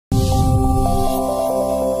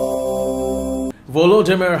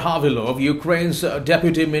Volodymyr Havilov, Ukraine's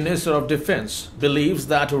Deputy Minister of Defense, believes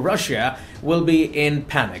that Russia will be in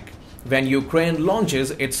panic when Ukraine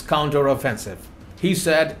launches its counteroffensive. He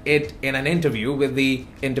said it in an interview with The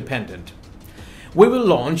Independent. "We will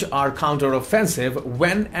launch our counteroffensive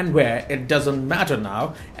when and where, it doesn't matter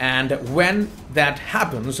now, and when that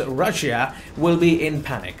happens, Russia will be in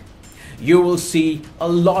panic. You will see a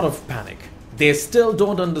lot of panic. They still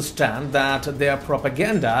don't understand that their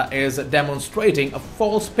propaganda is demonstrating a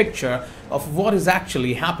false picture of what is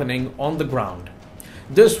actually happening on the ground.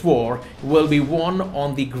 This war will be won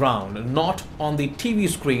on the ground, not on the TV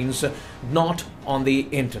screens, not on the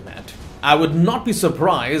internet. I would not be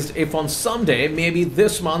surprised if on some day, maybe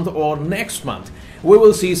this month or next month, we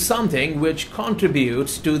will see something which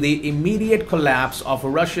contributes to the immediate collapse of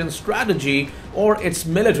Russian strategy or its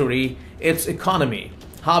military, its economy,"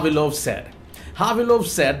 Havilov said. Havilov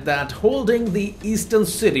said that holding the eastern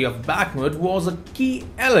city of Bakhmut was a key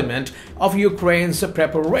element of Ukraine's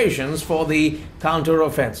preparations for the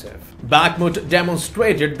counteroffensive. Bakhmut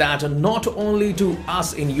demonstrated that not only to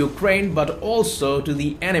us in Ukraine but also to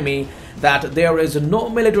the enemy that there is no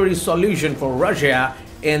military solution for Russia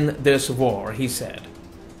in this war, he said.